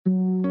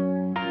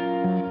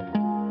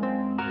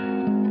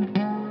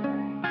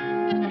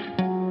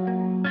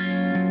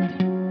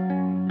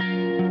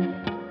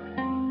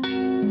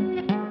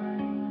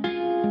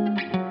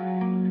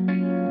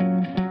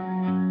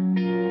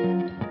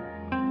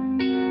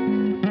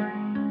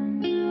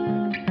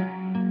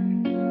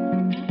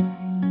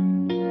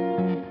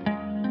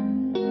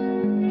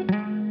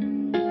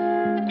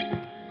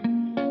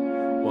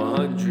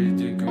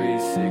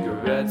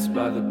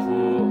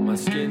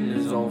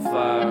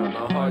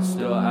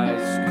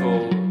ice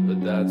cold, but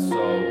that's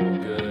so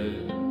good.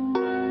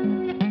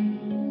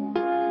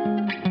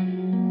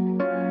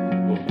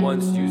 What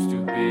once used to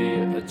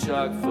be a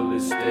chock full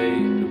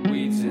estate, the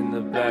weeds in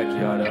the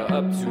backyard are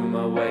up to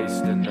my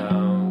waist, and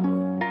now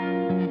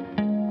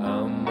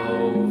I'm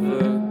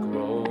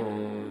overgrown.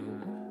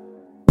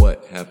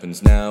 What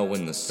happens now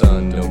when the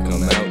sun don't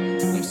come out?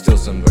 I'm still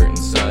sunburnt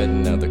inside,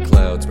 and now the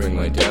clouds bring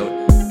my doubt.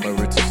 My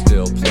roots are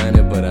still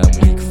planted, but I'm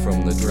weak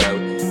from the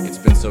drought. It's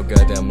been so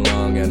goddamn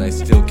long, and I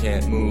still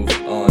can't move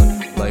on.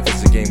 Life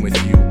is a game with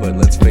you, but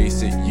let's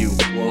face it, you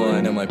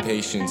won, and my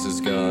patience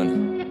is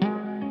gone.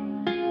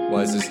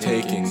 Why is this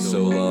taking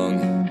so long?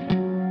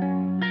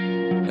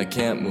 I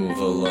can't move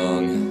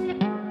along,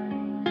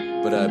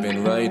 but I've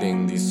been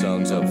writing these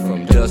songs up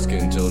from dusk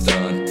until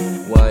dawn.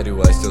 Why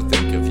do I still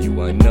think of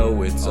you? I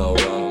know it's all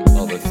wrong.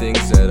 All the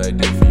things that I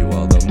did for you,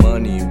 all the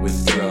money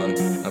withdrawn.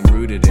 I'm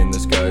rooted in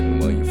this garden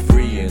while you're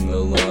free in the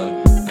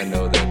lawn. I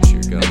know that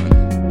you're gone.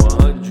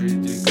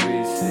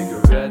 100-degree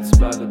cigarettes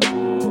by the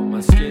pool.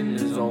 My skin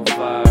is on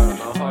fire,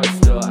 my heart's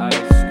still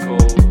ice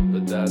cold,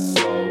 but that's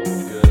so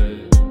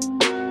good.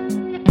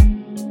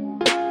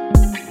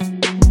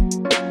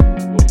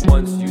 What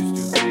once used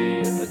to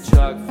be a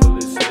chock full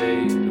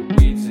estate, the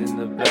weeds in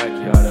the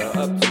backyard are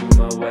up to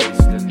my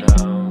waist, and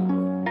now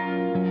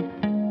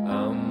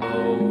I'm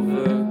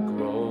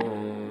overgrown.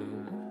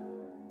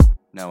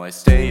 Now I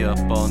stay up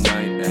all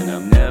night and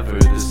I'm never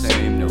the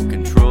same. No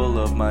control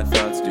of my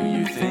thoughts, do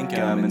you think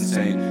I'm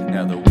insane?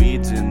 Now the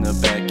weeds in the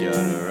backyard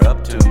are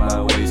up to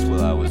my waist.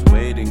 Well, I was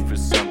waiting for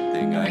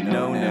something I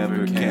know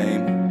never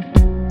came.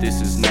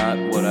 This is not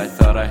what I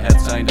thought I had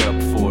signed up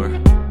for.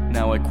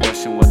 Now I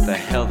question what the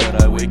hell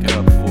that I wake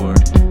up for.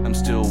 I'm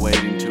still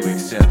waiting to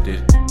accept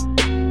it,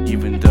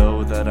 even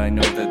though that I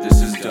know that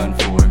this is done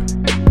for.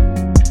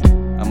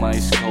 I'm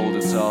ice cold,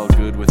 it's all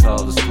good with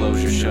all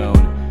disclosure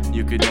shown.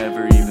 You could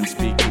never even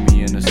speak to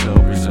me in a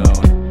sober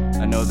zone.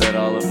 I know that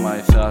all of my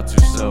thoughts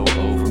are so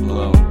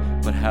overblown,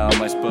 but how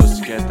am I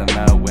supposed to get them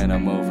out when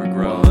I'm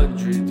overgrown?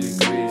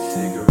 100-degree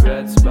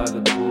cigarettes by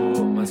the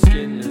pool. My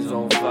skin is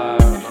on fire,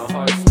 my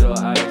heart's still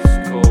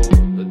ice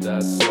cold, but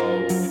that's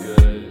so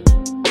good.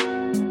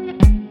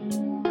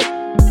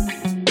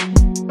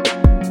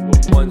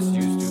 What once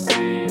used to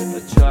be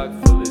a chock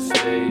full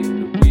estate,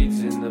 the weeds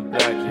in the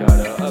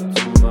backyard are up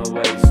to my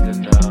waist,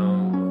 and now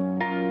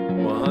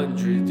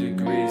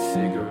 100-degree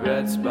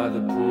cigarettes by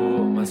the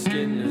pool. My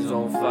skin is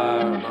on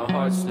fire, my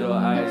heart's still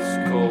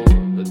ice cold,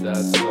 but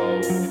that's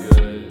so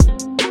good.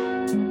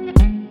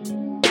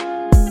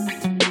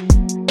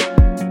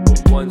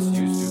 What once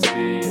used to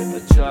be a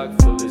chock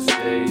full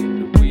estate,